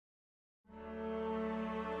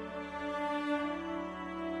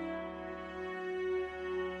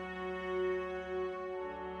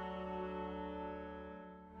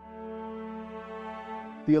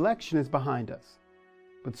The election is behind us,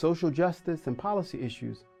 but social justice and policy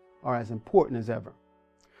issues are as important as ever.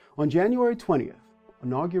 On January 20th,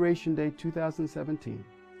 Inauguration Day 2017,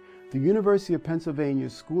 the University of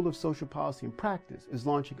Pennsylvania's School of Social Policy and Practice is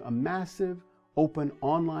launching a massive, open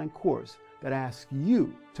online course that asks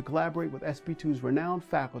you to collaborate with SB2's renowned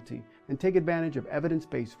faculty and take advantage of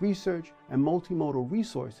evidence-based research and multimodal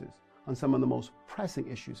resources on some of the most pressing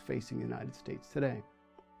issues facing the United States today.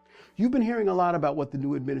 You've been hearing a lot about what the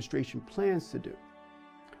new administration plans to do.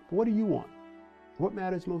 But what do you want? What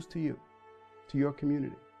matters most to you, to your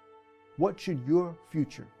community? What should your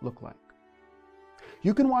future look like?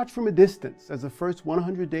 You can watch from a distance as the first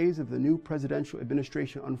 100 days of the new presidential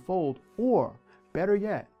administration unfold, or better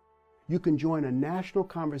yet, you can join a national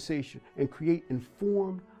conversation and create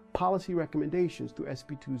informed policy recommendations through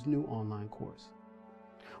SB2's new online course.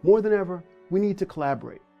 More than ever, we need to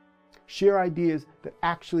collaborate, share ideas that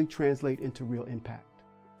actually translate into real impact.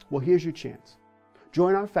 Well, here's your chance.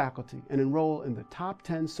 Join our faculty and enroll in the top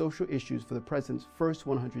 10 social issues for the president's first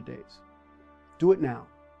 100 days. Do it now.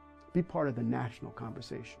 Be part of the national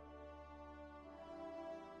conversation.